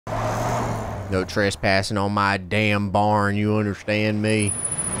No trespassing on my damn barn, you understand me?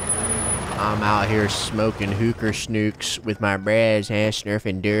 I'm out here smoking hooker snooks with my brads and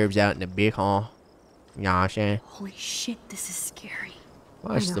snurfing derbs out in the big hall. You know what I'm saying? Holy shit, this is scary.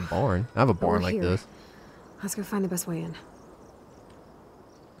 Well, it's just a barn. I have a barn like this. Let's go find the best way in.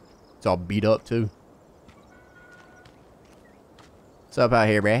 It's all beat up too. What's up out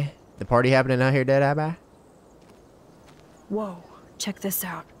here, bruh? The party happening out here, Dead-Eye Bye? Whoa, check this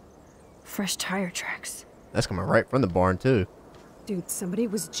out. Fresh tire tracks. That's coming right from the barn too. Dude, somebody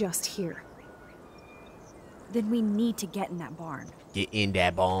was just here. Then we need to get in that barn. Get in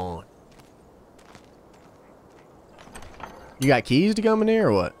that barn. You got keys to come in here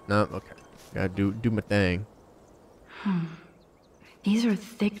or what? No? Okay. Gotta do my thing. These are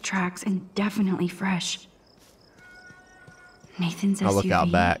thick tracks and definitely fresh. Nathan's SUV. I'll look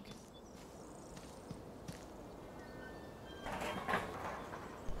out back.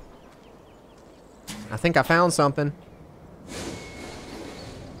 I think I found something.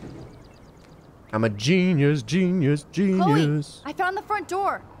 I'm a genius, genius, genius. Chloe, I found the front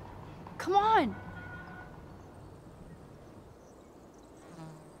door. Come on.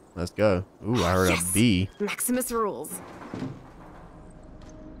 Let's go. Ooh, I heard a bee. Maximus rules.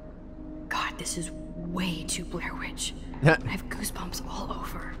 God, this is way too Blair Witch. I have goosebumps all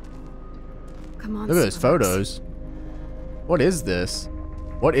over. Come on. Look at those photos. What is this?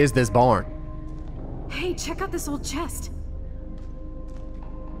 What is this barn? Hey, check out this old chest.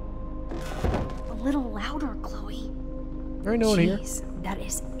 A little louder, Chloe. There ain't no one here. Jeez, that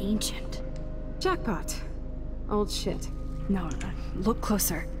is ancient. Jackpot. Old shit. No, look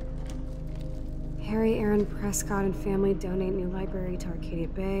closer. Harry Aaron Prescott and family donate new library to Arcadia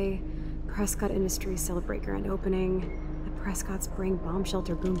Bay. Prescott Industries celebrate grand opening. The Prescotts bring bomb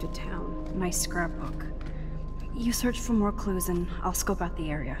shelter boom to town. Nice scrapbook. You search for more clues and I'll scope out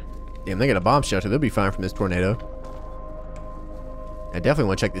the area. Damn, they got a bomb shelter. They'll be fine from this tornado. I definitely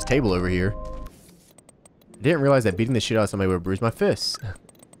want to check this table over here. I didn't realize that beating the shit out of somebody would bruise my fists.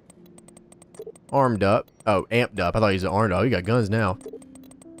 Armed up. Oh, amped up. I thought he was armed up. He got guns now.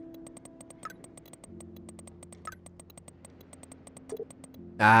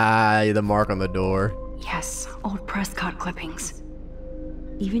 Ah, the mark on the door. Yes, old Prescott clippings.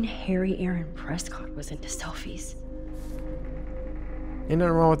 Even Harry Aaron Prescott was into selfies. Ain't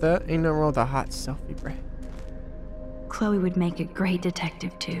nothing wrong with that. Ain't nothing wrong with a hot selfie, bruh. Chloe would make a great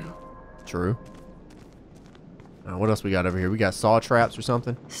detective too. True. What else we got over here? We got saw traps or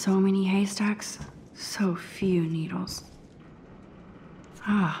something? So many haystacks, so few needles.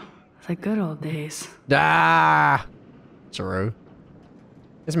 Ah, the good old days. Ah! True.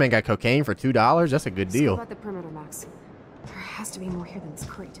 This man got cocaine for $2? That's a good deal. About the perimeter, Max. There has to be more here than this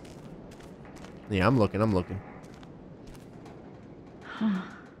crate. Yeah, I'm looking. Huh.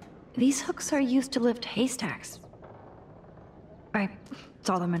 These hooks are used to lift haystacks. I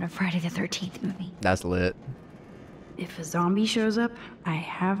saw them in a Friday the 13th movie. That's lit. If a zombie shows up, I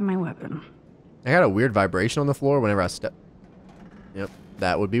have my weapon. I got a weird vibration on the floor whenever I step. Yep,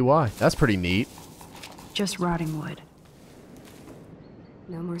 that would be why. That's pretty neat. Just rotting wood.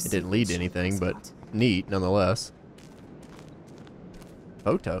 No more. It didn't lead to anything, but neat nonetheless.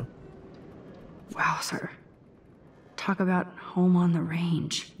 Photo. Wow, sir. Talk about home on the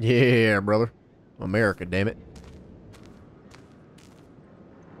range. Yeah, brother. America, damn it.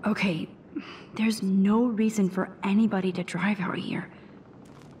 Okay, there's no reason for anybody to drive out here.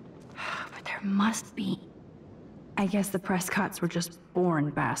 But there must be. I guess the Prescotts were just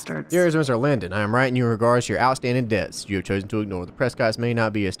born bastards. Dear Mr. Landon, I am writing you in regards to your outstanding debts you have chosen to ignore. The Prescotts may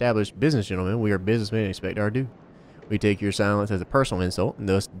not be established business gentlemen. We are businessmen and expect our due. We take your silence as a personal insult and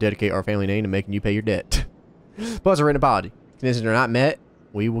thus dedicate our family name to making you pay your debt. Plus a written apology. Conditions are not met,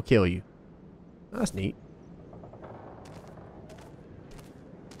 we will kill you. That's neat.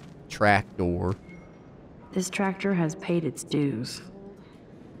 Tractor. This tractor has paid its dues.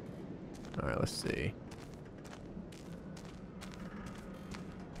 Alright, let's see.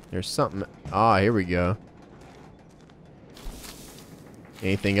 There's something. Ah, here we go.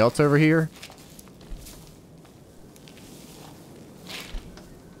 Anything else over here?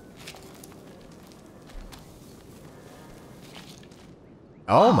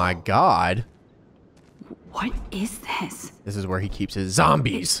 Oh my god. What is this? This is where he keeps his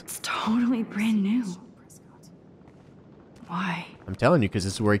zombies. It's totally brand new. Why? I'm telling you, because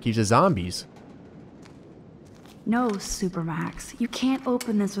this is where he keeps his zombies. No, Supermax. You can't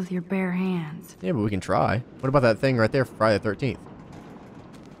open this with your bare hands. Yeah, but we can try. What about that thing right there for Friday the 13th?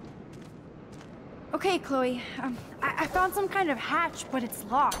 Okay, Chloe. I found some kind of hatch, but it's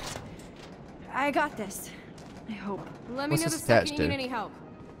locked. I got this. I hope. Let me What's know the this second attached you to? need any help.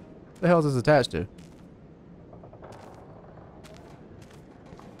 The hell is this attached to?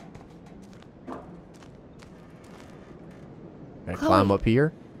 Gotta climb up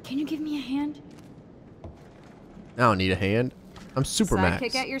here. Can you give me a hand? I don't need a hand. I'm Super Max.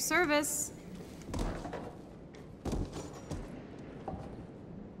 Sidekick at your service.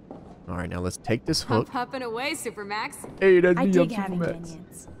 All right, now let's take this hook. Up and away, Super Max. Hey, that's I me, dig I'm having Super Max.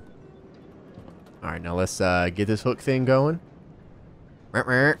 minions. All right, now let's get this hook thing going.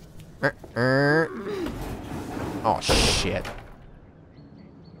 Oh shit.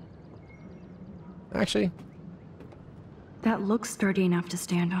 Actually, That looks sturdy enough to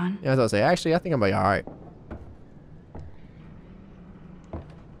stand on. yeah, as I was say, actually, I think I'm gonna be all right.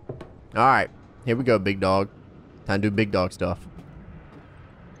 All right, here we go, big dog. Time to do big dog stuff.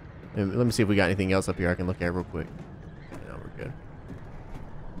 And let me see if we got anything else up here I can look at real quick. No, we're good.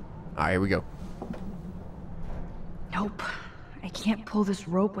 All right, here we go. Nope. I can't pull this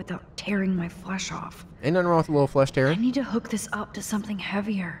rope without tearing my flesh off. Ain't nothing wrong with a little flesh I tearing. need to hook this up to something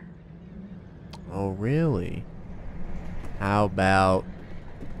heavier. Oh, really? How about...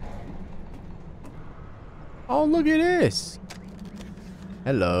 Oh, look at this.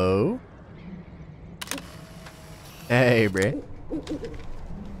 Hello. Hey, Brett.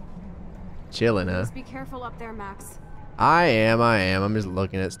 Chilling, huh? Just be careful up there, Max. I am. I'm just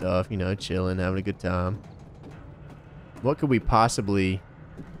looking at stuff, you know, chilling, having a good time. What could we possibly...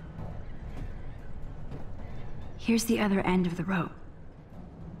 Here's the other end of the rope.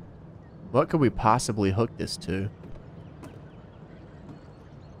 What could we possibly hook this to?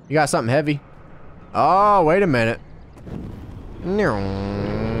 You got something heavy? Oh, wait a minute. There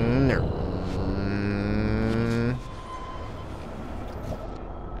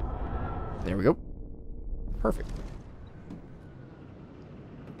we go. Perfect.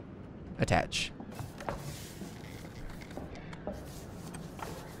 Attach.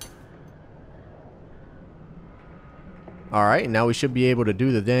 Alright, now we should be able to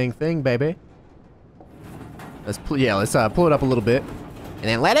do the dang thing, baby. Let's pull it up a little bit. And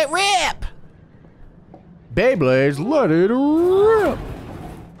then let it rip! Beyblades, let it rip!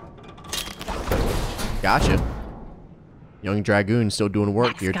 Gotcha. Young Dragoon still doing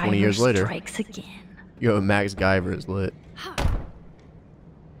work here 20 years later. Strikes again. Yo, Max Guyver is lit.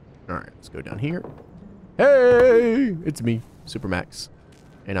 Alright, let's go down here. Hey! It's me, Super Max.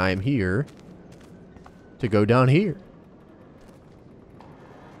 And I am here to go down here.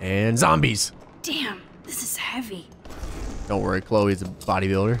 And zombies! Damn, this is heavy. Don't worry, Chloe's a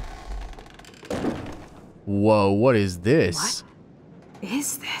bodybuilder. Whoa, what is this? What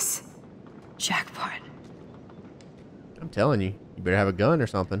is this? Jackpot. I'm telling you, you better have a gun or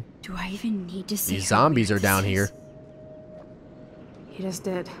something. Do I even need to see These how zombies weird are down this here. is? He just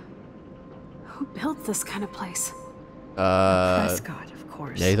did. Who built this kind of place? Prescott, of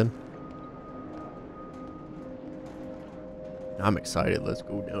course. Nathan? I'm excited. Let's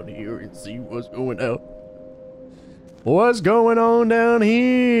go down here and see what's going on. What's going on down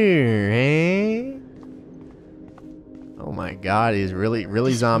here, eh? Oh my god, he's really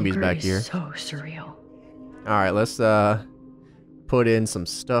This zombies bunker back is here. So surreal. Alright, let's put in some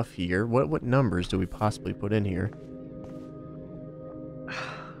stuff here. What numbers do we possibly put in here?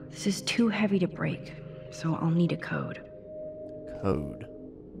 This is too heavy to break, so I'll need a code. Code.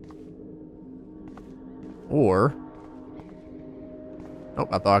 Or... Oh,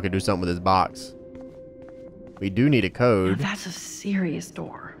 I thought I could do something with this box. We do need a Now code. that's a serious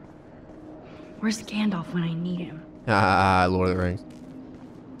door. Where's Gandalf when I need him? Ah, Lord of the Rings.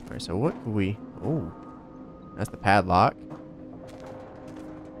 Alright, so what could we... Oh, that's the padlock.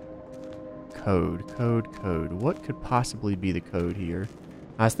 Code. What could possibly be the code here?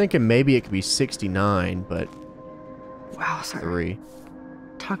 I was thinking maybe it could be 69, but... Wow, sir. 3.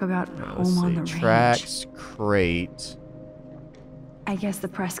 Talk about Let's home on see. the range. Tracks, crate. I guess the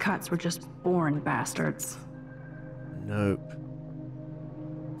Prescotts were just born bastards. Nope.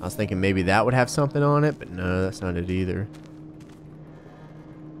 I was thinking maybe that would have something on it, but no, that's not it either.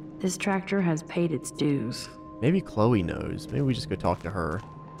 This tractor has paid its dues. Maybe Chloe knows. Maybe we just go talk to her.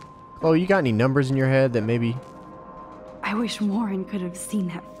 Chloe, you got any numbers in your head that maybe... I wish Warren could have seen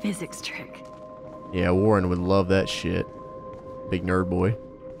that physics trick. Yeah, Warren would love that shit. Big nerd boy.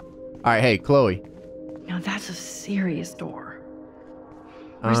 Alright, hey, Chloe. Now that's a serious door.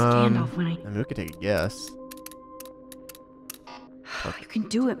 Where's Gandalf when I mean, we could take a guess. You can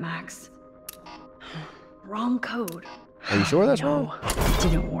do it, Max. Wrong code. Are you sure that's No, wrong? it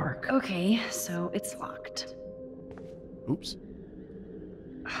didn't work. Okay, so it's locked. Oops.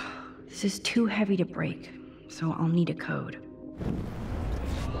 This is too heavy to break, so I'll need a code.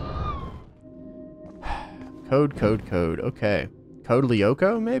 Code. Okay. Code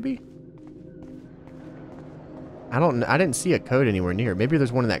Lyoko, maybe? I didn't see a code anywhere near. Maybe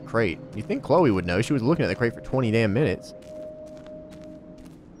there's one in that crate. You think Chloe would know? She was looking at the crate for 20 damn minutes.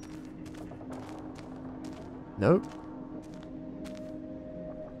 Nope.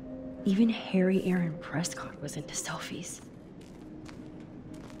 Even Harry Aaron Prescott was into selfies.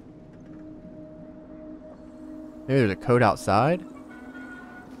 Maybe there's a code outside?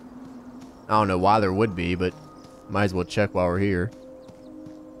 I don't know why there would be, but might as well check while we're here.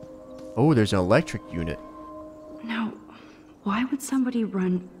 Oh, there's an electric unit. Now, why would somebody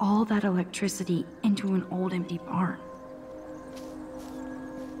run all that electricity into an old empty barn?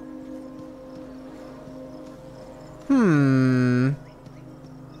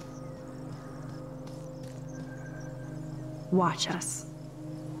 Watch us.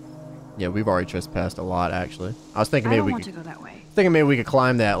 Yeah, we've already trespassed a lot, actually. I was thinking I maybe don't we want could to go that way. thinking maybe we could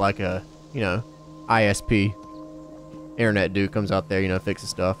climb that like a, you know, ISP. Internet dude comes out there, you know, fixes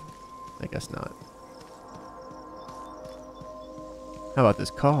stuff. I guess not. How about this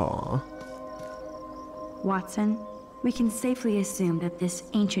car? Watson, we can safely assume that this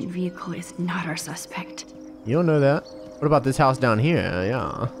ancient vehicle is not our suspect. You don't know that. What about this house down here?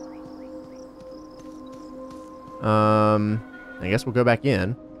 Yeah. I guess we'll go back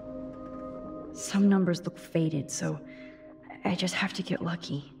in. Some numbers look faded, so I just have to get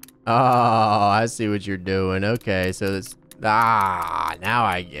lucky. Oh, I see what you're doing. Okay, so this... Ah, now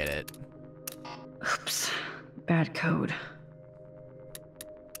I get it. Oops. Bad code.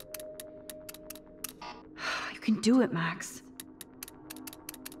 You can do it, Max.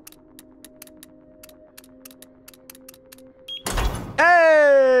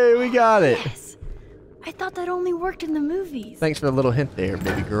 Hey, we got it. Yes. I thought that only worked in the movies. Thanks for the little hint there,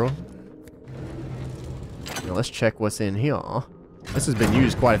 baby girl. Now let's check what's in here. This has been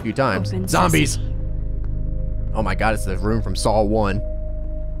used quite a few times. Open Zombies! sesame. Oh my god, it's the room from Saw 1.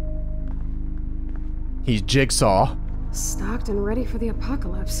 He's Jigsaw. Stocked and ready for the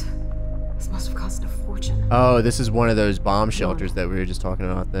apocalypse. This must have cost a fortune. Oh, this is one of those bomb shelters that we were just talking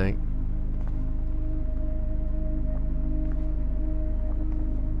about, I think.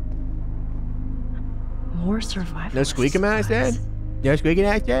 More survival. No squeaking mask, Dad? No squeaking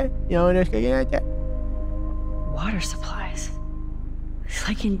mask, Dad? No squeaking mask, Dad? Water supplies. It's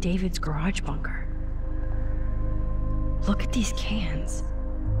like in David's garage bunker. Look at these cans.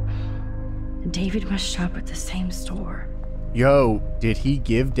 David must shop at the same store. Yo, did he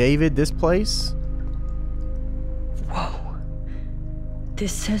give David this place? Whoa.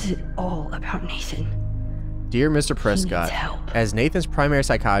 This says it all about Nathan. Dear Mr. Prescott, help. as Nathan's primary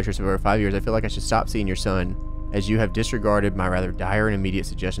psychiatrist for over 5 years, I feel like I should stop seeing your son, as you have disregarded my rather dire and immediate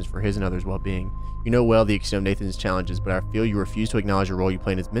suggestions for his and others' well-being. You know well the extent of Nathan's challenges, but I feel you refuse to acknowledge the role you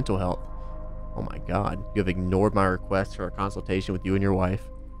play in his mental health. Oh my god, you have ignored my request for a consultation with you and your wife.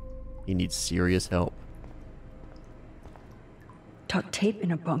 He needs serious help. Duct tape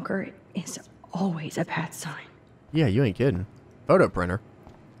in a bunker is always a bad sign. Yeah, you ain't kidding. Photo printer.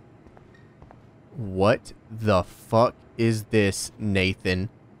 What the fuck is this, Nathan?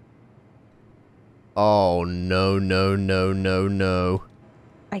 Oh, no, no, no, no, no.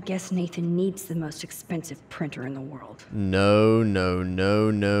 I guess Nathan needs the most expensive printer in the world. No, no,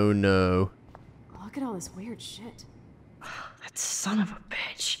 no, no, no. Look at all this weird shit. That son of a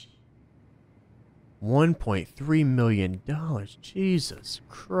bitch. $1.3 million. Jesus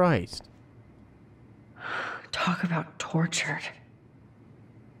Christ. Talk about tortured.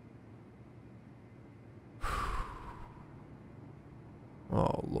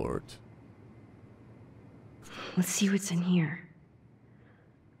 Oh, Lord. Let's see what's in here.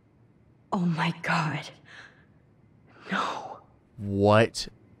 Oh my god. No. What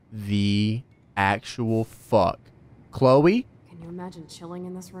the actual fuck? Chloe? Can you imagine chilling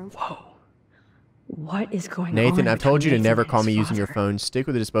in this room? Whoa. What is going on? Nathan, I've told you to between never Nathan call and me his using your father? phone. Stick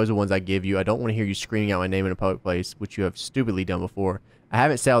with the disposable ones I give you. I don't want to hear you screaming out my name in a public place, which you have stupidly done before. I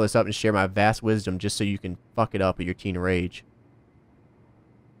haven't set all this up and share my vast wisdom just so you can fuck it up at your teen rage.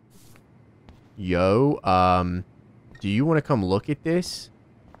 Yo, do you want to come look at this?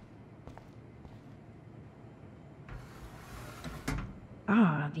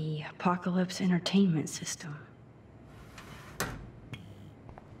 Ah, the Apocalypse Entertainment System.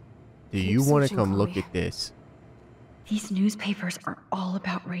 Do you want to searching, come look Chloe. at this? These newspapers are all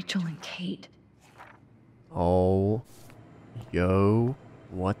about Rachel and Kate. Oh, yo,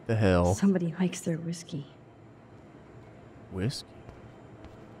 what the hell? Somebody likes their whiskey. Whiskey?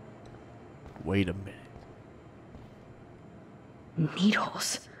 Wait a minute.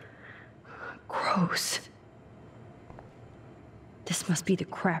 Needles. Gross. This must be the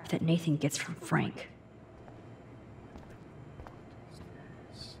crap that Nathan gets from Frank.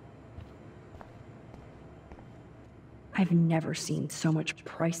 I've never seen so much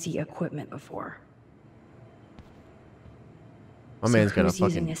pricey equipment before. My So man's got a who's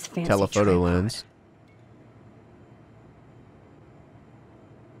using fucking this fancy telephoto tripod? lens.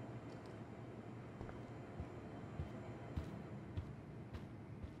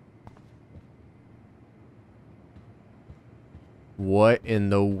 What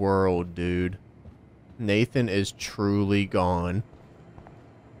in the world, dude? Nathan is truly gone.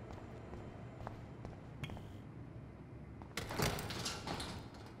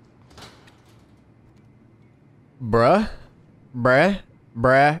 Bruh. Bruh.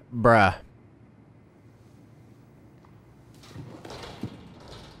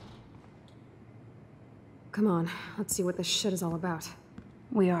 Come on, let's see what this shit is all about.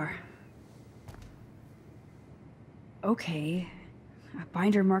 We are. Okay. A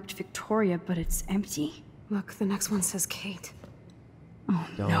binder marked Victoria, but it's empty. Look, the next one says Kate. Oh,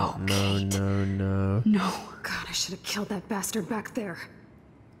 No. No. God, I should have killed that bastard back there.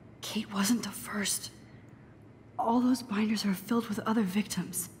 Kate wasn't the first. All those binders are filled with other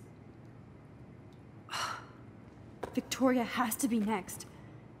victims. Victoria has to be next.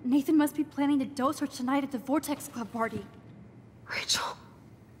 Nathan must be planning to dose her tonight at the Vortex Club party. Rachel.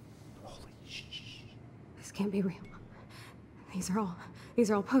 Holy shit. This can't be real. These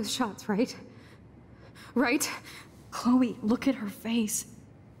are all post shots, right? Right? Chloe, look at her face.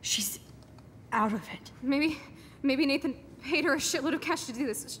 She's out of it. Maybe Nathan paid her a shitload of cash to do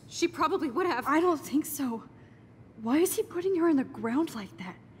this. She probably would have. I don't think so. Why is he putting her in the ground like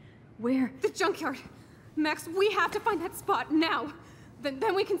that? Where? The junkyard. Max, we have to find that spot now.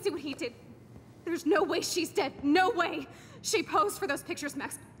 Then we can see what he did. There's no way she's dead. No way. She posed for those pictures,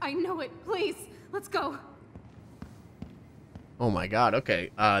 Max. I know it. Please, let's go. Oh my god, okay.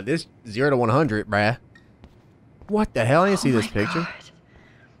 This 0 to 100, bruh. What the hell? I didn't see this picture. God.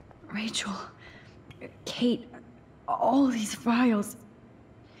 Rachel, Kate, all these files.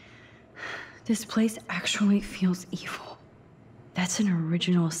 This place actually feels evil. That's an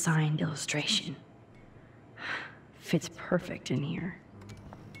original signed illustration. Fits perfect in here.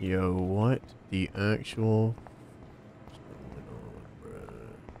 Yo, what the actual...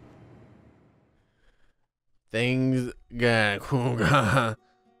 Things got cool. 0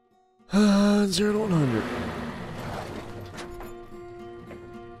 to 100.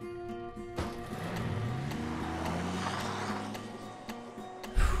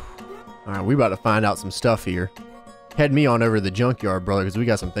 Alright, we about to find out some stuff here. Head me on over to the junkyard, brother, because we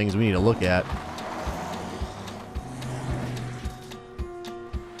got some things we need to look at.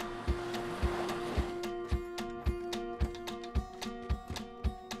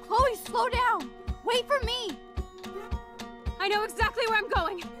 Chloe, slow down! Wait for me! I know exactly where I'm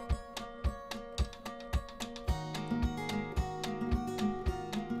going.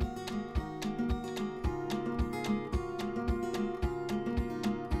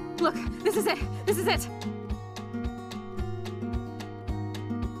 Look, this is it. This is it.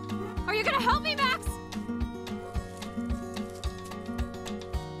 Are you gonna help me, Max?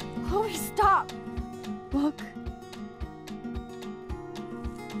 Chloe, stop! Look,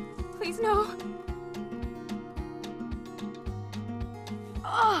 Please, no.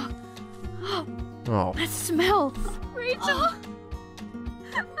 Ugh! Oh, that smells. Rachel. Oh,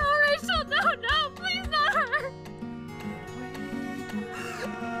 Rachel, no, please not her.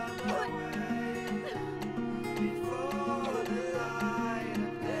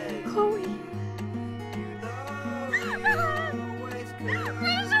 Chloe.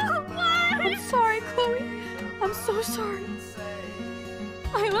 Rachel, why? I'm sorry, Chloe. I'm so sorry.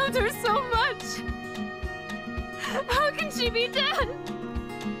 I loved her so much. How can she be dead?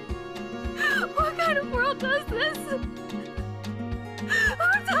 What kind of world does this? Who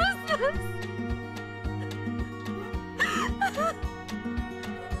does this?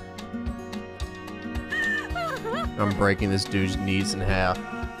 I'm breaking this dude's knees in half.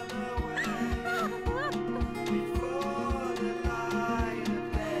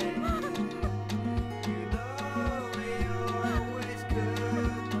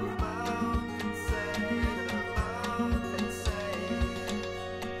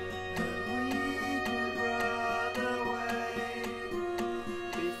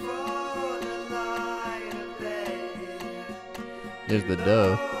 There's the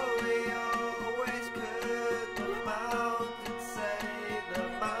dough.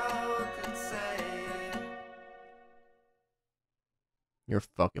 You're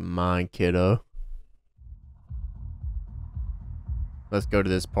fucking mine, kiddo. Let's go to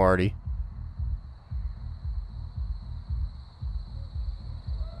this party.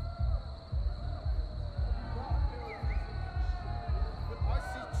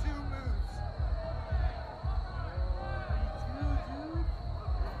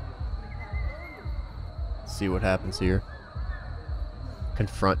 see what happens here.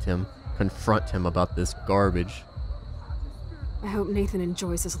 Confront him. Confront him about this garbage. I hope Nathan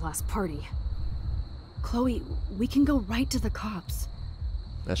enjoys his last party. Chloe, we can go right to the cops.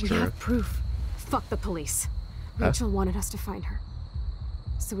 That's We true. have proof. Fuck the police. Rachel wanted us to find her.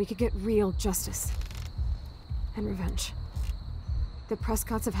 So we could get real justice. And revenge. The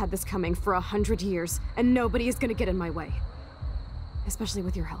Prescotts have had this coming for 100 years, and nobody is gonna get in my way. Especially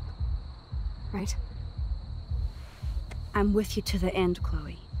with your help. Right? I'm with you to the end,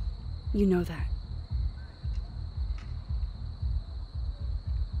 Chloe. You know that.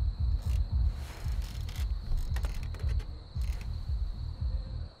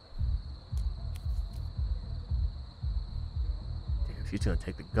 Damn, she's gonna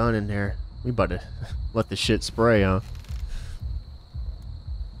take the gun in there. We about to let the shit spray, huh?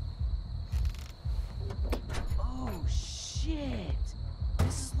 Oh shit!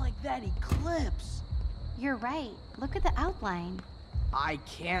 This is like that eclipse. You're right. Look at the outline. I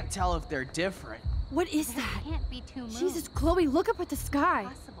can't tell if they're different. What is There that? can't be two moons. Jesus, Chloe, look up at the sky.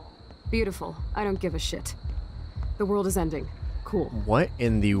 Possible. Beautiful. I don't give a shit. The world is ending. Cool. What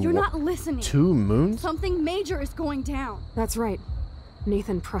in the You're not listening. 2 moons? Something major is going down. That's right.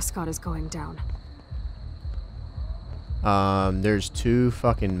 Nathan Prescott is going down. There's 2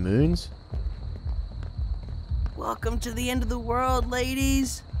 fucking moons? Welcome to the end of the world,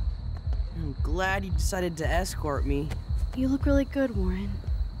 ladies. I'm glad you decided to escort me. You look really good, Warren.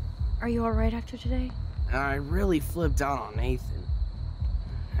 Are you alright after today? I really flipped out on Nathan.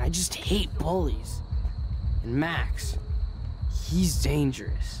 I just hate bullies. And Max, he's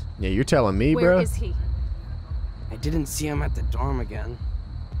dangerous. Yeah, you're telling me, Where bro? is he? I didn't see him at the dorm again.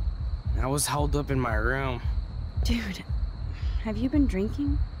 I was held up in my room. Dude, have you been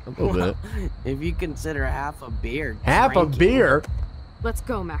drinking? A little bit. If you consider half a beer Half a drinking. beer? Let's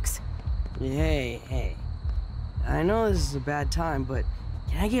go, Max. Hey. I know this is a bad time, but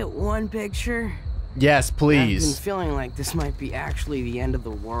can I get one picture? Yes, I've been please. feeling like this might be actually the end of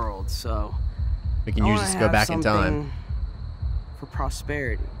the world, so We can I use wanna this to go have back in time. something for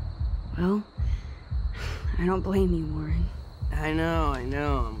prosperity. Well, I don't blame you, Warren. I know, I'm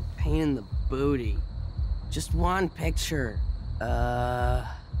a pain in the booty. Just one picture.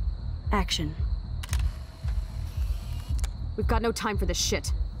 Action. We've got no time for this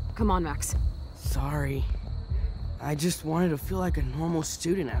shit. Come on, Max. Sorry. I just wanted to feel like a normal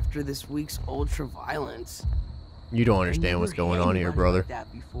student after this week's ultra violence. You don't I understand never what's going hit on here, anybody brother. like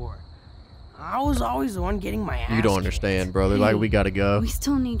that before. I was always the one getting my ass You don't kicked. understand, brother. Like, we gotta go. We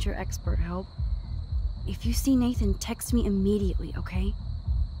still need your expert help. If you see Nathan, text me immediately, okay?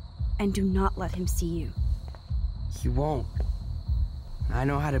 And do not let him see you. He won't. I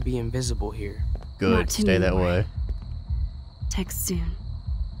know how to be invisible here. Good. Not to Stay me, that way. Warren. Text soon.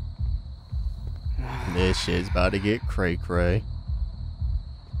 This shit's about to get cray-cray.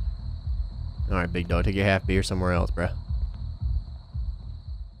 Alright, big dog. Take your half beer somewhere else, bruh.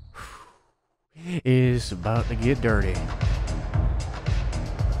 It's about to get dirty.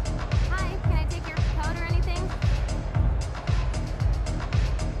 Hi, can I take your coat or anything?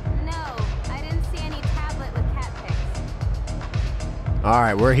 No, I didn't see any tablet with cat pics.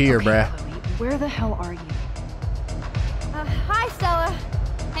 Alright, we're here, Okay, bruh. Chloe, where the hell are you? Hi, Stella.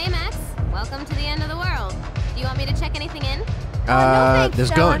 Hey, Max. Welcome to the end of the world. Do you want me to check anything in? no thanks, This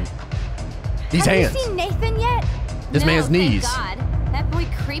Stella. gun. These Have hands. you seen Nathan yet? This No, man's thank knees. God. That boy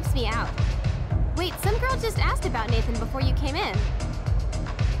creeps me out. Wait, some girl just asked about Nathan before you came in.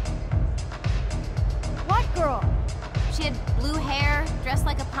 What girl? She had blue hair, dressed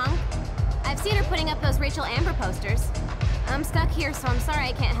like a punk. I've seen her putting up those Rachel Amber posters. I'm stuck here, so I'm sorry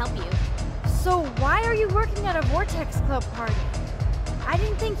I can't help you. So why are you working at a Vortex Club party? I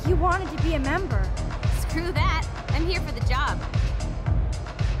didn't think you wanted to be a member. Screw that. I'm here for the job.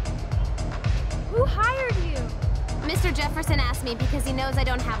 Who hired you? Mr. Jefferson asked me because he knows I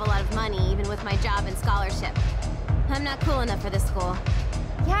don't have a lot of money, even with my job and scholarship. I'm not cool enough for this school.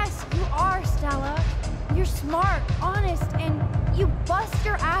 Yes, you are, Stella. You're smart, honest, and you bust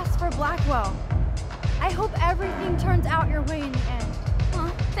your ass for Blackwell. I hope everything turns out your way in the end. Well,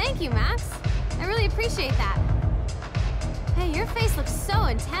 thank you, Max. I really appreciate that. Hey, your face looks so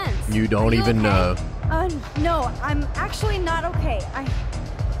intense. You don't Are you even okay? know. No, I'm actually not okay.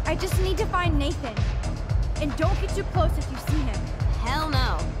 I just need to find Nathan. And don't get too close if you see him. Hell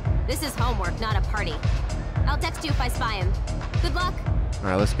no. This is homework, not a party. I'll text you if I spy him. Good luck.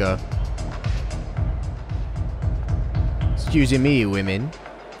 Alright, let's go. Excuse me, women.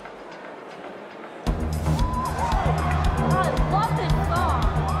 I love this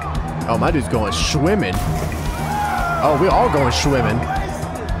song. Oh, my dude's going swimming. Oh, we all going swimming.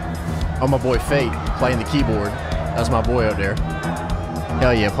 Oh, my boy Fate. playing the keyboard. That's my boy up there.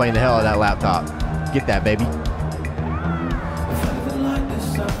 Hell yeah, playing the hell out of that laptop. Get that, baby.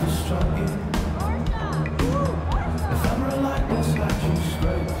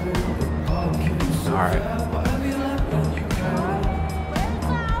 All right.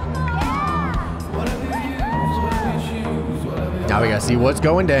 Now we gotta see what's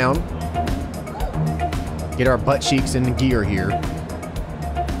going down. Get our butt cheeks in gear here.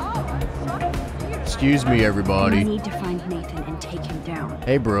 Excuse me, everybody. We need to find Nathan and take him down.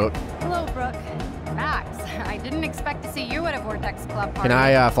 Hey, Brooke. Hello, Brooke. Max, I didn't expect to see you at a Vortex Club party. Can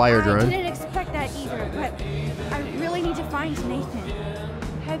I fly your I drone? didn't expect that either, but I really need to find Nathan.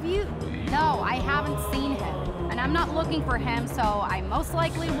 Have you? No, I haven't seen him. And I'm not looking for him, so I most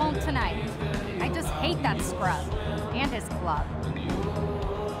likely won't tonight. I just hate that scrub. And his club.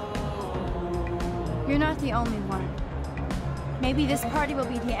 You're not the only one. Maybe this party will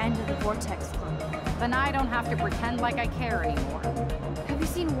be the end of the Vortex Club. Then I don't have to pretend like I care anymore. Have you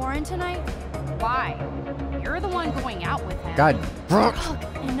seen Warren tonight? Why? You're the one going out with him. God, Brooke.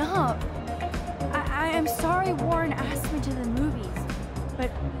 Brooke, enough. I am sorry Warren asked me to the movies, but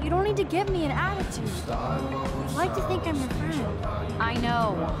you don't need to give me an attitude. I'd like to think I'm your friend. I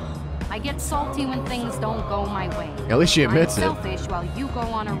know. I get salty when things don't go my way. At least she admits I'm it. selfish while you go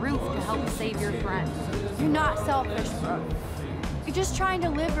on a roof to help save your friend. You're not selfish, Brooke. You're just trying to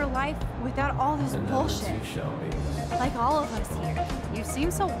live your life without all this bullshit. Like all of us here. You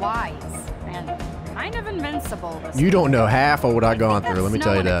seem so wise and kind of invincible. You don't know half of what I've gone through, let me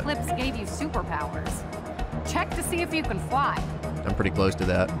tell you that. Eclipse gave you superpowers. Check to see if you can fly. I'm pretty close to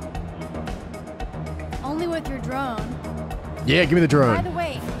that. Only with your drone. Yeah, give me the drone. By the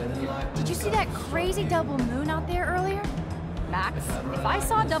way, did you see that crazy double moon out there earlier? Max, if I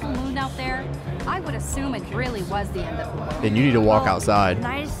saw a double moon out there, I would assume it really was the end of the world. Then you need to walk Well, outside. The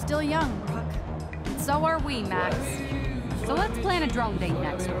night is still young, Brooke. So are we, Max. So let's plan a drone date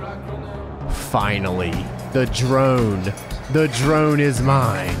next week. Finally. The drone. The drone is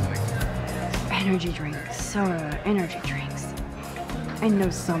mine. Energy drinks, soda, energy drinks. I know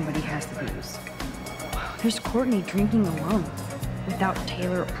somebody has the booze. There's Courtney drinking alone, without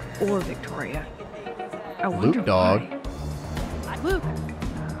Taylor or Victoria. I wonder Luke dog. why. Luke,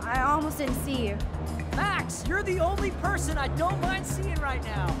 I almost didn't see you. Max, you're the only person I don't mind seeing right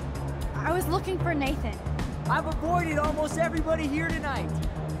now. I was looking for Nathan. I've avoided almost everybody here tonight.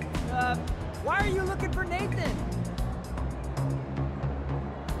 Why are you looking for Nathan?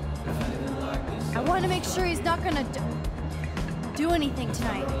 I want to make sure he's not gonna do anything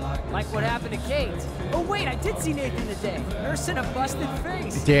tonight. Like what happened to Kate. Oh wait, I did see Nathan today, nursing a busted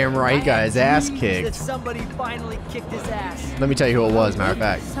face. Damn right, he got his ass That kicked. somebody finally kicked his ass. Let me tell you who it was, matter of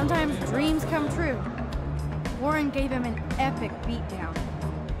fact. Sometimes dreams come true. Warren gave him an epic beatdown.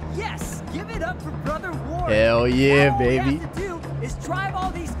 Yes, give it up for Brother Warren. Hell yeah, all baby. we have to do is drive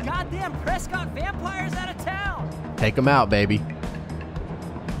all these goddamn Prescott vampires out of town. Take him out, baby.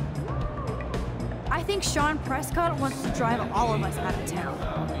 I think Sean Prescott wants to drive all of us out of town.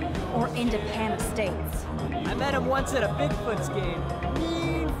 Or into Pan Estates. I met him once at a Bigfoot's game.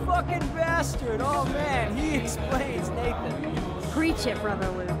 Mean fucking bastard. Oh man, he explains Nathan. Preach it, Brother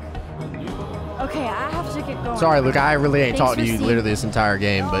Luke. Okay, I have to get going. Sorry, Luke, I really ain't Thanks talked to for you seeing- literally this entire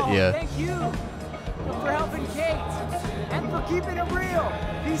game, but Oh, yeah. Thank you for helping Kate and for keeping it real.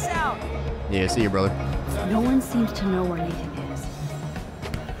 Peace out. Yeah, see you, brother. No one seems to know where Nathan is.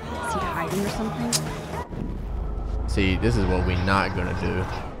 Is he hiding or something? See, this is what we're not gonna do.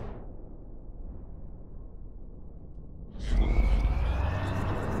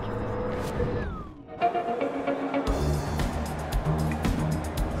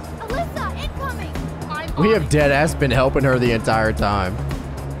 Alyssa, incoming! We have deadass been helping her the entire time.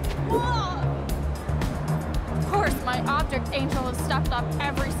 Of course, my object angel has stepped up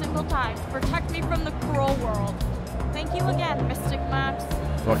every single time to protect me from the cruel world. Thank you again, Mystic Maps.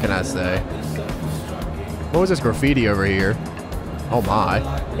 What can I say? What was this graffiti over here? Oh my.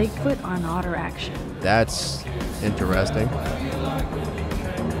 Bigfoot on otter action. That's interesting.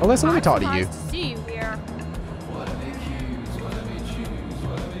 Alyssa, let me talk to you. Nice to see you here.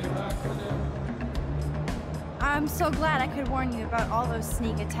 I'm so glad I could warn you about all those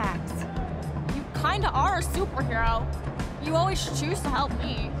sneak attacks. You kinda are a superhero. You always choose to help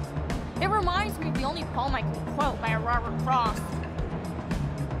me. It reminds me of the only poem I can quote by Robert Frost.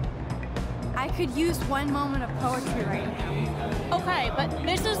 I could use one moment of poetry right now. Okay, but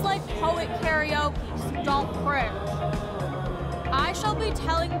this is like poet karaoke, so don't cringe. I shall be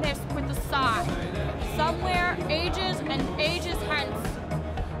telling this with a sigh. Somewhere, ages and ages hence,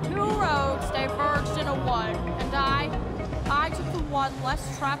 two roads diverged in a wood, and I took the one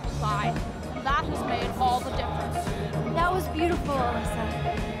less traveled by, That has made all the difference. That was beautiful,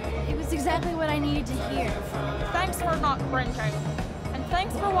 Alyssa. It was exactly what I needed to hear. Thanks for not drinking. And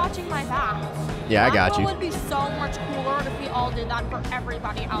thanks for watching my back. Yeah, I got you. It would be so much cooler if we all did that for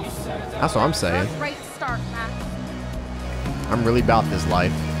everybody else. That's what I'm saying. You're a great start, Max. I'm really about this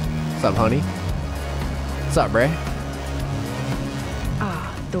life. What's up, honey? What's up, bruh?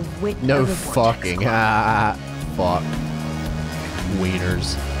 Ah, the wit No of the fucking. Vortex Club. Fuck.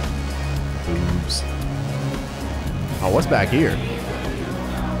 Wieners. Boobs. Oh, what's back here?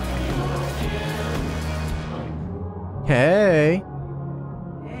 Hey.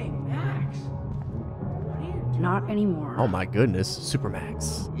 Hey, Max. Not anymore. Oh my goodness.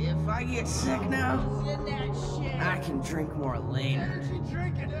 Supermax. If I get sick now, I can drink more later.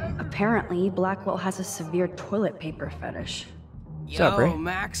 Apparently, Blackwell has a severe toilet paper fetish. up, Ray? Yo,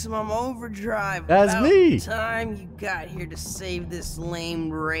 Maximum Overdrive. That's About me. Time you got here to save this lame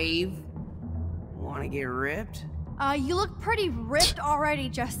rave. Want to get ripped? You look pretty ripped already,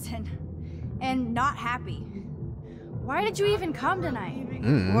 Justin. And not happy. Why did you even come tonight?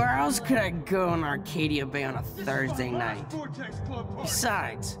 Where else could I go in Arcadia Bay on a Thursday night?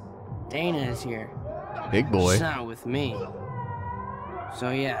 Besides, Dana is here. Big boy. She's not with me. So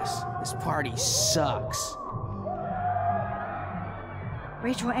yes, this party sucks.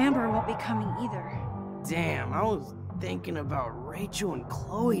 Rachel Amber won't be coming either. Damn, I was thinking about Rachel and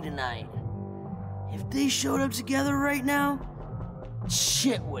Chloe tonight. If they showed up together right now,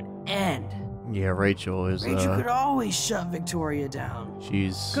 shit would end. Yeah, Rachel is, Rachel could always shut Victoria down.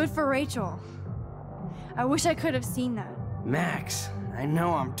 she's... Good for Rachel. I wish I could have seen that. Max, I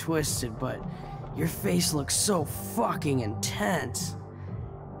know I'm twisted, but your face looks so fucking intense.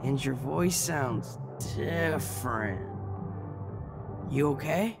 And your voice sounds different. You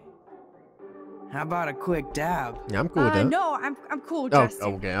okay? How about a quick dab? Yeah, I'm cool with that. No, I'm cool, Oh,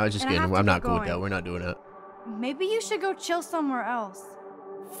 Justin. okay, I was just And I kidding. have to I'm not get cool with going. that. We're not doing that. Maybe you should go chill somewhere else.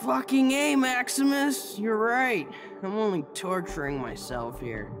 Fucking A, Maximus. You're right. I'm only torturing myself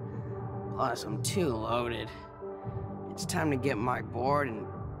here. Plus, I'm too loaded. It's time to get my board and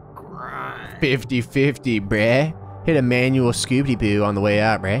grind. 50-50, bruh. Hit a manual Scooby-Doo on the way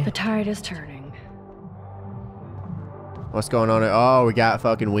out, bruh. The tide is turning. What's going on? Oh, we got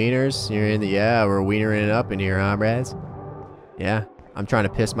fucking wieners. You're in the... Yeah, we're wienering it up in here, huh, Brads? Yeah. I'm trying to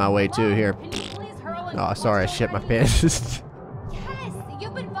piss my way, too, here. Oh, sorry, I shit my pants. Yes,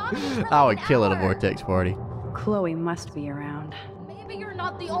 you've been vomiting for I like would an kill at a hour. Vortex party. Chloe must be around. Maybe you're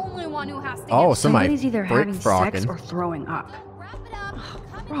not the only one who has to Oh, get somebody Somebody's either brick having frocking. sex or throwing up. Wrap it up.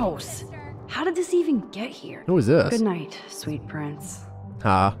 Come in, Gross. sister. How did this even get here? Who is this? Good night, sweet prince.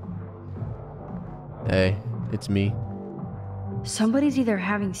 Ha. Hey, it's me. Somebody's either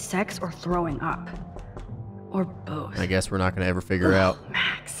having sex or throwing up. Or both. I guess we're not going to ever figure out.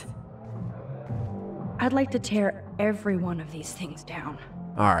 Max. I'd like to tear every one of these things down.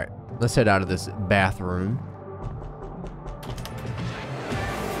 All right, let's head out of this bathroom.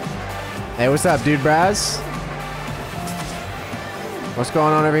 Hey, what's up, dude, Braz? What's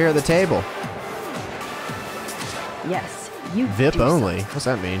going on over here at the table? Yes, you VIP do only. something. What's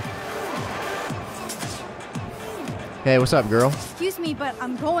that mean? Hey, what's up, girl? Excuse me, but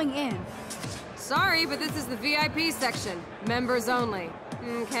I'm going in. Sorry, but this is the VIP section. Members only.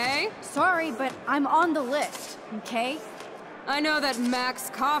 Okay? Sorry, but I'm on the list, okay? I know that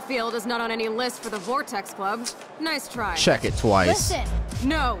Max Caulfield is not on any list for the Vortex Club. Nice try. Check it twice. Listen,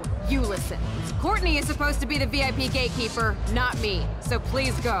 No, you listen. Courtney is supposed to be the VIP gatekeeper, not me. So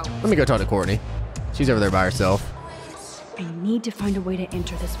please go. Let me go talk to Courtney. She's over there by herself. I need to find a way to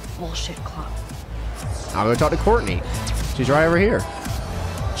enter this bullshit club. I'll go talk to Courtney. She's right over here.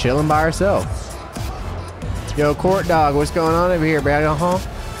 Chilling by herself. Yo, Court Dog, what's going on over here, Brad? Uh-huh.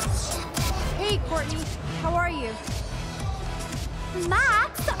 hey Courtney, how are you?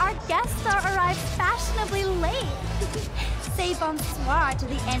 Max, our guests are arrived fashionably late. Say bonsoir to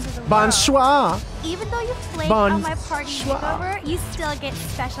the end of the world. Bonsoir. Even though you flaked on my party makeover, you still get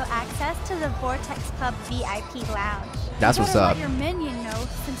special access to the Vortex Club VIP lounge. That's You what's better up. let your minion know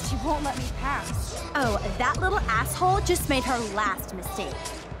since she won't let me pass. Oh, that little asshole just made her last mistake.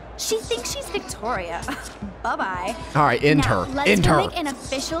 She thinks she's Victoria. Bye-bye. All right, end Now, her. let's End go her. make an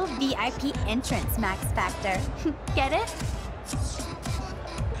official VIP entrance, Max Factor. Get it?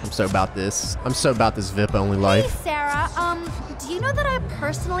 I'm so about this. I'm so about this VIP only Hey, life. Sarah, do you know that I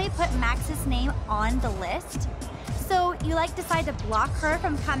personally put Max's name on the list? So you decide to block her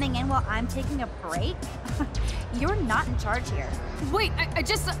from coming in while I'm taking a break? You're not in charge here. Wait, I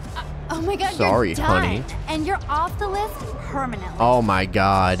just... Oh my god, Sorry, you're done. honey. And you're off the list permanently. Oh my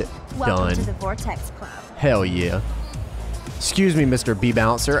God. Welcome Done. to the Vortex Club. Hell yeah. Excuse me, Mr. B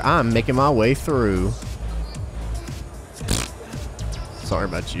Bouncer. I'm making my way through. Sorry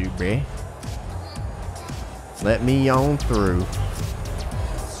about you, bruh. Let me on through.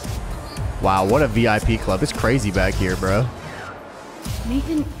 Wow, what a VIP club. It's crazy back here, bro.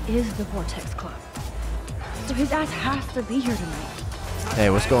 Nathan is the Vortex Club. So his ass has to be here tonight.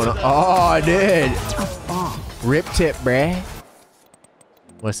 Hey, what's going on? Oh, I did. A bomb. Rip tip, bruh.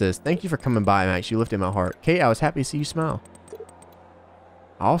 What's this? Thank you for coming by, Max. You lifted my heart. Kate, I was happy to see you smile.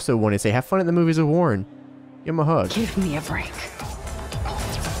 I also want to say, have fun at the movies with Warren. Give him a hug. Give me a break.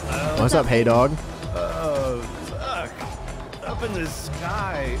 What's up, hey dog? Look. Up in the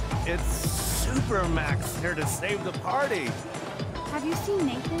sky, it's Super Max here to save the party. Have you seen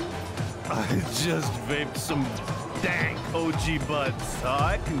Nathan? I just vaped some dank OG buds, so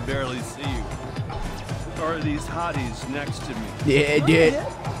I can barely see you. Or are these hotties next to me? Yeah,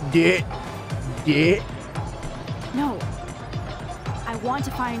 did. No. I want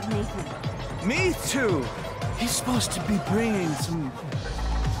to find Nathan. Me too. He's supposed to be bringing some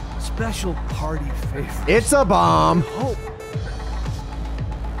special party favors. It's a bomb. Hope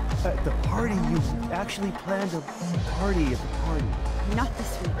at the party you actually planned a party at the party. Not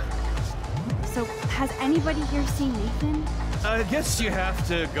this week. So, has anybody here seen Nathan? I guess you have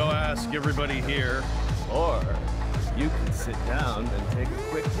to go ask everybody here, or you can sit down and take a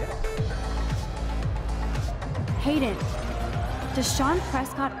quick hit. Hayden, does Sean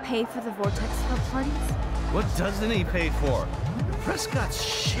Prescott pay for the Vortex Club parties? What doesn't he pay for? Prescott's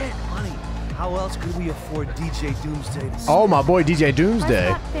shit money. How else could we afford DJ Doomsday to Oh, my boy DJ Doomsday.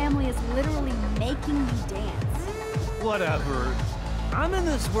 Prescott family is literally making me dance. Whatever. I'm in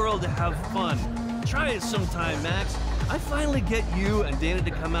this world to have fun. Try it sometime, Max. I finally get you and Dana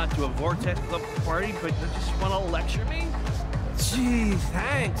to come out to a Vortex Club party, but you just want to lecture me? Gee,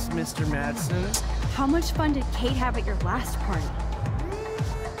 thanks, Mr. Madsen. How much fun did Kate have at your last party?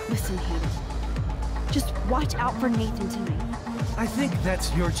 Listen, Hayden. Just watch out for Nathan tonight. I think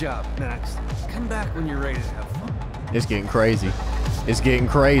that's your job, Max. Come back when you're ready to have fun. It's getting crazy. It's getting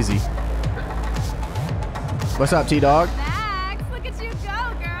crazy. What's up, T-Dog? Max, look at you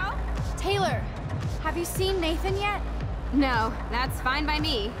go, girl. Taylor, have you seen Nathan yet? No, that's fine by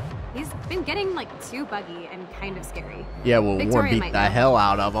me. He's been getting like too buggy and kind of scary. Yeah, well, Warren Victoria beat might the know. hell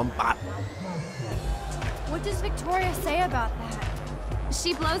out of him. What does Victoria say about that?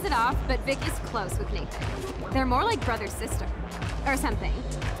 She blows it off, but Vic is close with Nathan. They're more like brother-sister. Or something.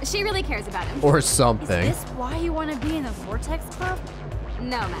 She really cares about him. Or something. Is this why you want to be in the Vortex Club?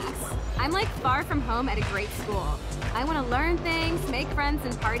 No, Max. I'm like far from home at a great school. I want to learn things, make friends,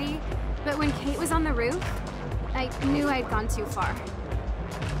 and party. But when Kate was on the roof, I knew I'd gone too far.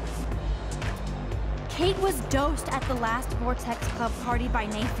 Kate was dosed at the last Vortex Club party by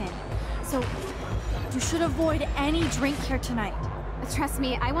Nathan. So, you should avoid any drink here tonight. Trust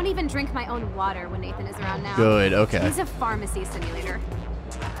me, I won't even drink my own water when Nathan is around now. Good, okay. He's a pharmacy simulator.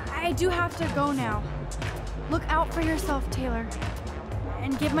 I do have to go now. Look out for yourself, Taylor.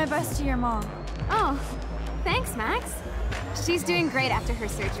 And give my best to your mom. Oh, thanks, Max. She's doing great after her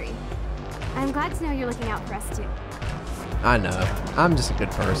surgery. I'm glad to know you're looking out for us, too. I know. I'm just a good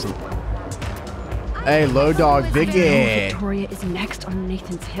person. Hey, Low Dog Vicky. Victoria is next on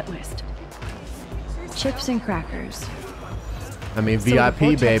Nathan's hit list. Chips and crackers. I mean, So the VIP,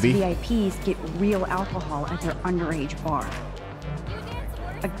 Vortex baby. VIPs get real alcohol at their underage bar.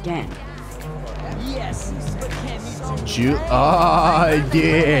 Again. Yes, but can't meet I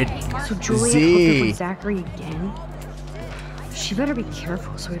did. So Juliet hooked up with Zachary again? She better be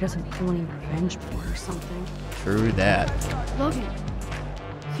careful so he doesn't pull any revenge porn or something. True that. Logan,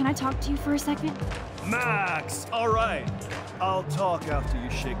 can I talk to you for a second? Max, all right. I'll talk after you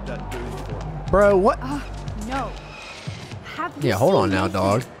shake that booty for me. Bro, what? No. Have you Yeah, hold on seen now, Nathan?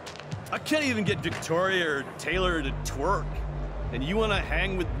 dog. I can't even get Victoria or Taylor to twerk. And you want to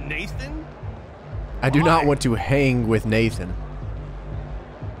hang with Nathan? I do not want to hang with Nathan.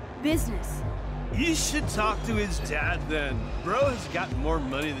 Business. You should talk to his dad then. Bro has got more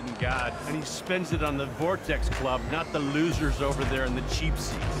money than God, and he spends it on the Vortex Club, not the losers over there in the cheap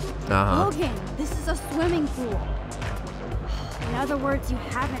seats. Logan, this is a swimming pool. In other words, you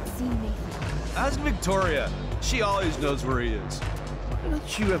haven't seen Nathan. Ask Victoria. She always knows where he is.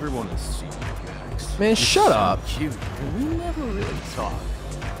 Don't you ever want to see Max? Man, shut up. Cute. We never really talk.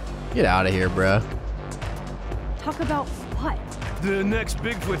 Get out of here, bro. Talk about what? The next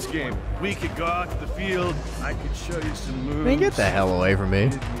Bigfoot's game. We could go out to the field. I could show you some moves. Man, get the hell away from me.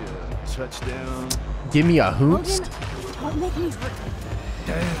 Give you a touchdown. Give me a hoot. Don't make me hurt.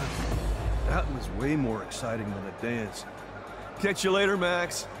 Damn. That was way more exciting than a dance. Catch you later,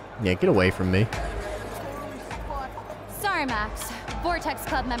 Max. Yeah, get away from me. Sorry, Max. Vortex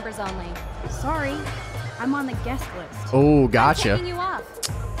Club members only. Sorry, I'm on the guest list. Oh, gotcha. I'm taking you off.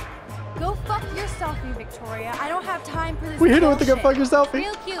 Go fuck yourself, you Victoria. I don't have time for this We hit her with the go bullshit. fuck yourself.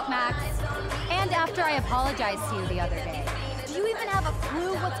 Real cute, Max. And after I apologized to you the other day. Do you even have a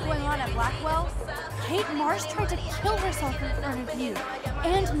clue what's going on at Blackwell? Kate Marsh tried to kill herself in front of you.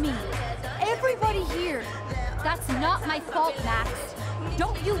 And me. Everybody here. That's not my fault, Max.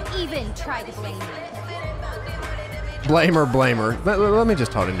 Don't you even try to blame me. Blame her. Let me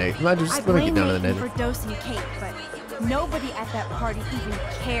just talk to Nate. Let me get down to the Nathan Nate. for dosing Kate, but nobody at that party even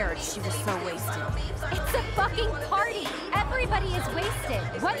cared she was so wasted. It's a fucking party. Everybody is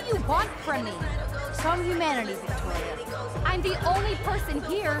wasted. What do you want from me? Some humanity, Victoria. I'm the only person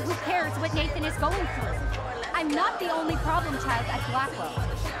here who cares what Nathan is going through. I'm not the only problem child at Blackwell.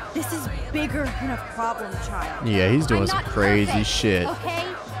 This is bigger than a problem child. Yeah, he's doing I'm some not crazy perfect, shit. Okay?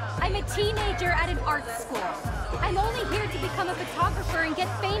 I'm a teenager at an art school. I'm only here to become a photographer and get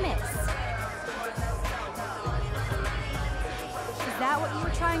famous. Is that what you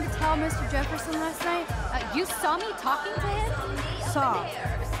were trying to tell Mr. Jefferson last night? You saw me talking to him? Saw.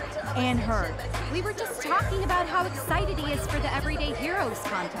 And heard. We were just talking about how excited he is for the Everyday Heroes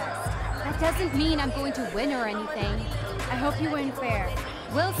contest. That doesn't mean I'm going to win or anything. I hope you win fair.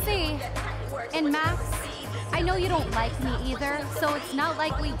 We'll see. And Max, I know you don't like me either, so it's not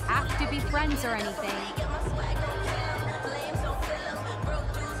like we have to be friends or anything.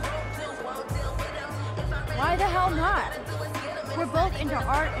 Why the hell not? We're both into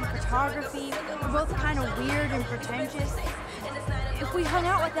art and photography. We're both kind of weird and pretentious. If we hung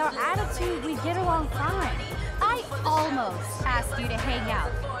out without attitude, we'd get along fine. I almost asked you to hang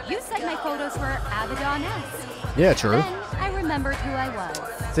out. You said my photos were Abaddon-esque. Yeah, true. Then I remembered who I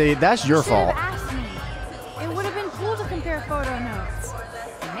was. See, that's your You should have fault. asked me. It would have been cool to compare photo notes.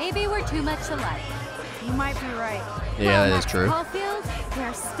 Maybe we're too much alike. You might be right. Yeah, Well, that is true. Caulfield,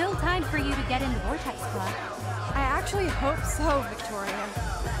 there's still time for you to get in the Vortex Club. I actually hope so, Victoria.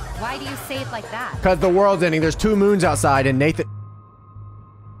 Why do you say it like that? Because the world's ending. There's 2 moons outside, and Nathan.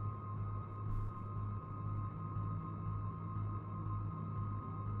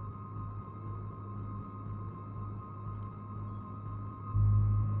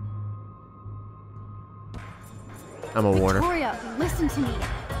 I'm a warner. Victoria, listen to me.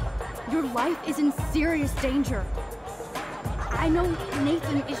 Your life is in serious danger. I know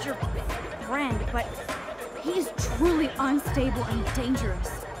Nathan is your friend, but he is truly unstable and dangerous.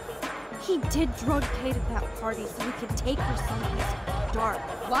 He did drug Kate at that party so we could take her someplace dark.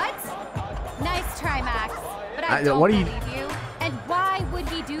 What? Nice try, Max. But I don't what do you- believe you. And why would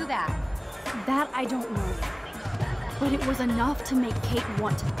he do that? That I don't know. But it was enough to make Kate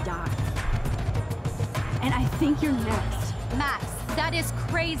want to die. And I think you're next. Max, that is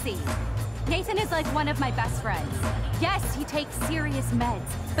crazy. Nathan is like one of my best friends. Yes, he takes serious meds,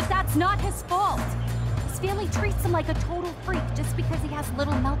 but that's not his fault. His family treats him like a total freak just because he has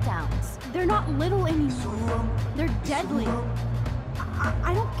little meltdowns. They're not little anymore. They're deadly.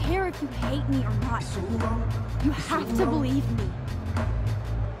 I don't care if you hate me or not. You have to believe me.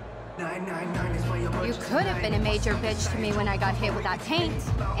 You could have been a major bitch to me when I got hit with that paint,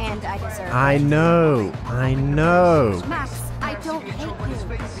 and I deserve it. I know. Max, I don't hate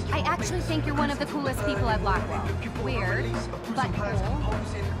you. I actually think you're one of the coolest people at Blackwell. Weird, but cool.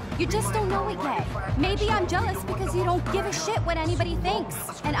 You just don't know it yet. Maybe I'm jealous because you don't give a shit what anybody thinks,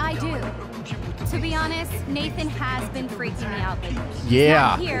 and I do. To be honest, Nathan has been freaking me out lately.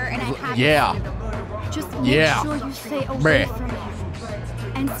 Yeah. He's not here, and I haven't Yeah. seen him. Just make Yeah. sure you stay away Bruh. from him.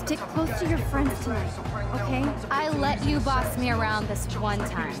 And stick close to your friends tonight, okay? I let you boss me around this one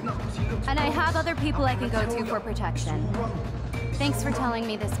time. And I have other people I can go to for protection. Thanks for telling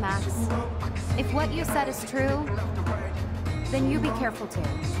me this, Max. If what you said is true, then you be careful too.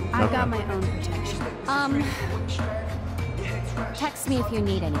 I've got my own protection. Text me if you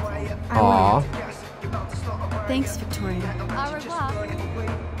need anything. Aw. Thanks, Victoria. Au revoir.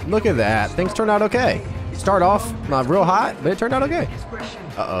 Look at that. Things turned out okay. Start off not real hot, but it turned out okay.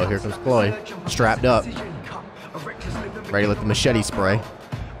 Uh-oh, here comes Chloe. Strapped up. Ready to let the machete spray.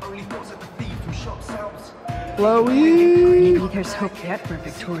 Chloe! Maybe there's hope yet for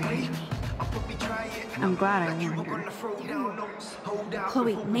Victoria and me. I'm glad I warned her.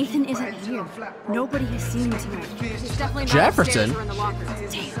 Chloe, Nathan isn't here. Nobody has seen him tonight. He's definitely not Jefferson? upstairs or in the lockers.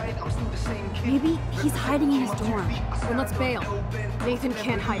 Maybe he's hiding in his dorm. Then let's bail. Nathan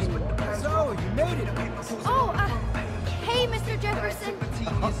can't hide anymore. So, you made it. Oh, hey, Mr. Jefferson.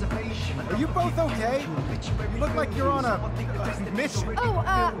 Are you both okay? You look like you're on a mission. Oh,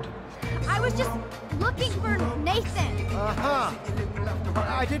 I was just looking for Nathan. Uh-huh.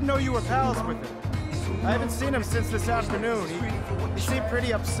 I didn't know you were pals with him. I haven't seen him since this afternoon. He seemed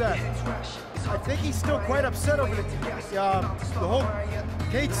pretty upset. I think he's still quite upset over the whole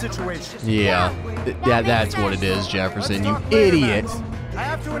Kate situation. Yeah, that's what it is, Jefferson, you idiot. I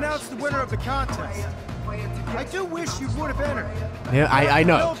have to announce the winner of the contest. I do wish you would have entered. Yeah, I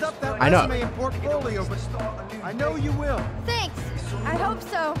know. I know. And portfolio, but I know you will. Thanks. I hope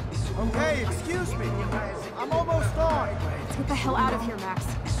so. Okay, excuse me. I'm almost on. Let's get the hell out of here, Max.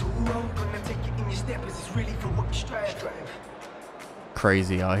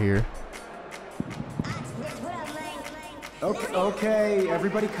 Crazy out here. Okay,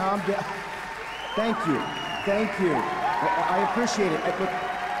 everybody calm down. Thank you. I appreciate it. Look,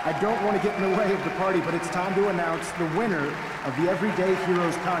 I don't want to get in the way of the party, but it's time to announce the winner of the Everyday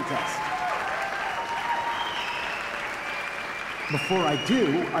Heroes contest. Before I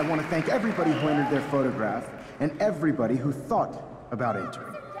do, I want to thank everybody who entered their photograph and everybody who thought about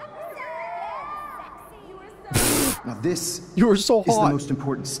entering. Now this you were so is the hot. most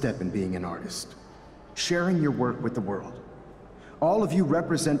important step in being an artist. Sharing your work with the world. All of you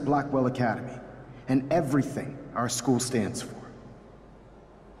represent Blackwell Academy and everything our school stands for.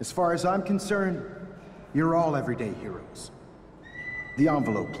 As far as I'm concerned, you're all everyday heroes. The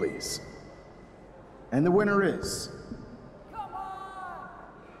envelope, please. And the winner is...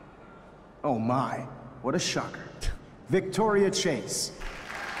 Oh my, what a shocker. Victoria Chase.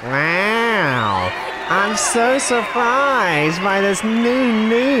 Wow, I'm so surprised by this new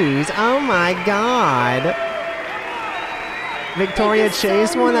news. Oh my god. Victoria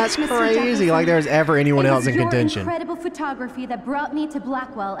Chase won? That's crazy. Like there's ever anyone else in contention. Incredible photography that brought me to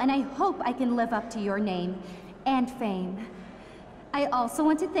Blackwell, and I hope I can live up to your name and fame. I also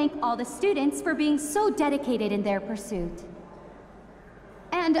want to thank all the students for being so dedicated in their pursuit.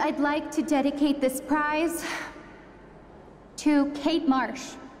 And I'd like to dedicate this prize to Kate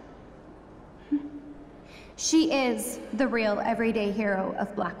Marsh. She is the real everyday hero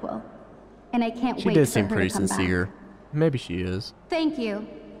of Blackwell, and I can't wait for her to come back. She does seem pretty sincere. Maybe she is. Thank you.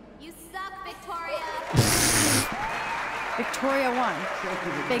 You suck, Victoria. Victoria won.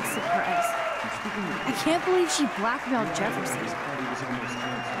 Big surprise. I can't believe she blackmailed Jefferson.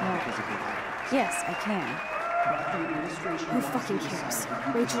 Yes, I can. Who fucking cares?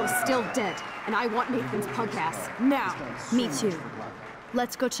 Rachel is still dead, and I want Nathan's punk ass now. Me too.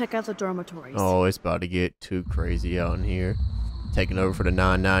 Let's go check out the dormitories. Oh, it's about to get too crazy out in here. Taking over for the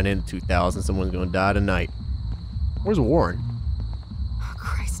 99 and 2000. Someone's gonna die tonight. Where's Warren? Oh,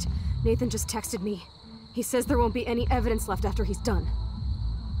 Christ. Nathan just texted me. He says there won't be any evidence left after he's done.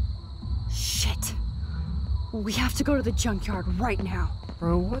 Shit. We have to go to the junkyard right now.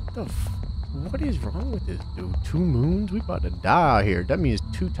 Bro, what is wrong with this dude? 2 moons? We about to die out here. That means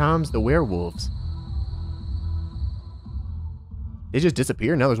 2 times the werewolves. They just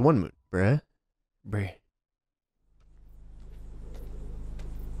disappeared. Now there's 1 moon. Bruh.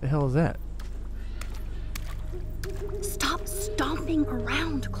 The hell is that? Stop stomping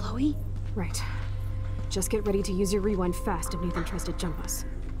around, Chloe. Right. Just get ready to use your rewind fast if Nathan tries to jump us.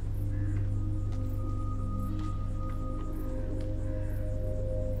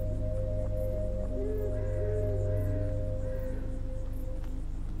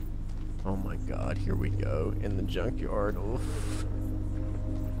 Oh my god, here we go. In the junkyard. Oof.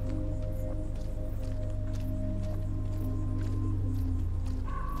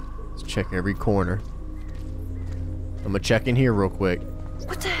 Let's check every corner. I'm gonna check in here real quick.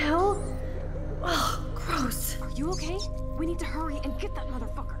 What the hell? Oh, gross. Are you okay? We need to hurry and get that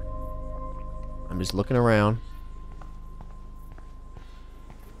motherfucker. I'm just looking around.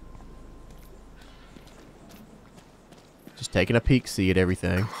 Just taking a peek, see at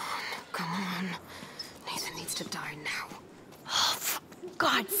everything. Come on. Nathan needs to die now. Oh, for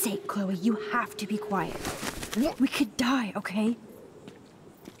God's sake, Chloe, you have to be quiet. We could die, okay?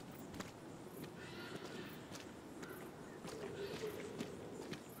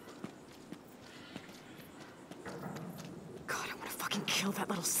 God, I want to fucking kill that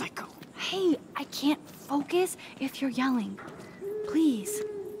little psycho. Hey, I can't focus if you're yelling. Please.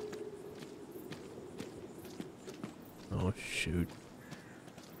 Oh, shoot.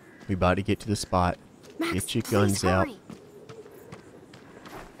 We about to get to the spot. Max, get your guns hurry. out.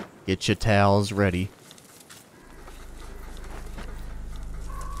 Get your towels ready.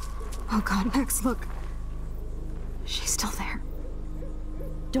 Oh God, Max, look. She's still there.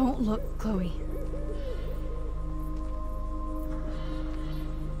 Don't look, Chloe.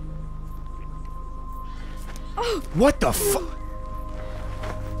 Oh! What the fuck?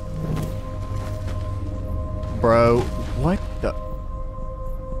 Bro, what the?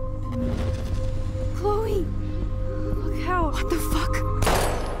 Chloe! Look out! What the fuck?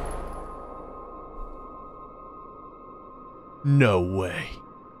 No way.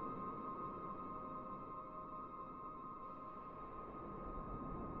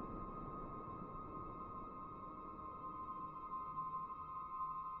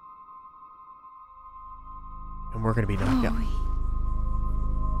 And we're gonna be knocked out.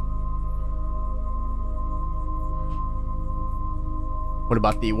 What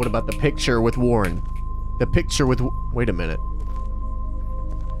about the picture with Warren? The picture with, wait a minute.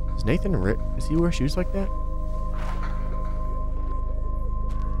 Is Nathan does he wear shoes like that?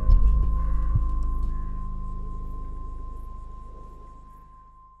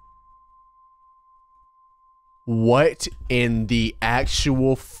 What in the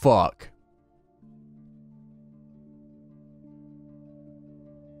actual fuck?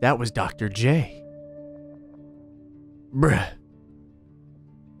 That was Dr. J. Bruh.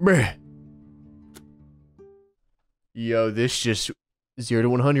 Bruh. Yo, this just 0 to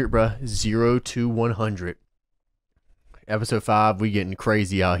 100, bruh. 0 to 100. Episode 5, we getting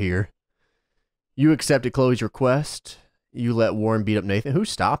crazy out here. You accepted Chloe's request. You let Warren beat up Nathan. Who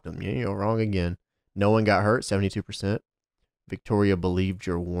stopped him? Yeah, you're wrong again. No one got hurt, 72%. Victoria believed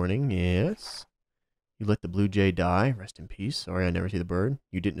your warning, yes. You let the blue jay die. Rest in peace. Sorry, I never see the bird.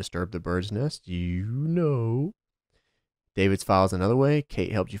 You didn't disturb the bird's nest. You know. David's files another way.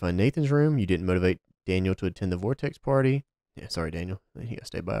 Kate helped you find Nathan's room. You didn't motivate Daniel to attend the Vortex party. Yeah, sorry, Daniel. You gotta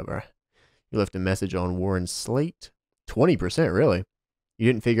stay by, bro. You left a message on Warren's slate. 20%, really? You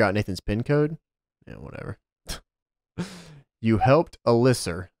didn't figure out Nathan's PIN code? Yeah, whatever. You helped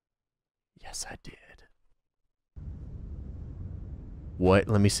Alyssa. Yes, I did. What?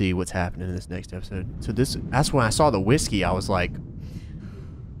 Let me see what's happening in this next episode. So that's when I saw the whiskey, I was like,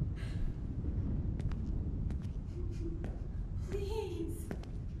 Please.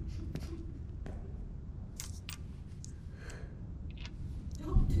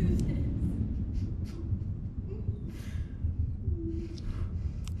 Don't do this.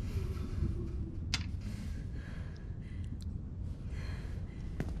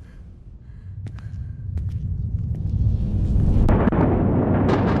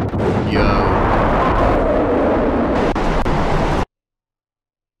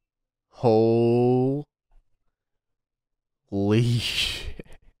 Holy shit.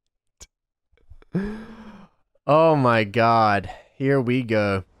 Oh my god. Here we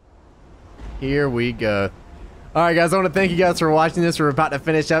go. Here we go. Alright guys, I want to thank you guys for watching this. We're about to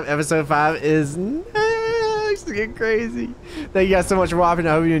finish up. Episode 5 is next. It's getting crazy. Thank you guys so much for watching.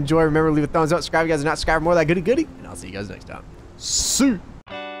 I hope you enjoy. Remember to leave a thumbs up. Subscribe if you guys are not subscribed. More of that goody goody. And I'll see you guys next time. See.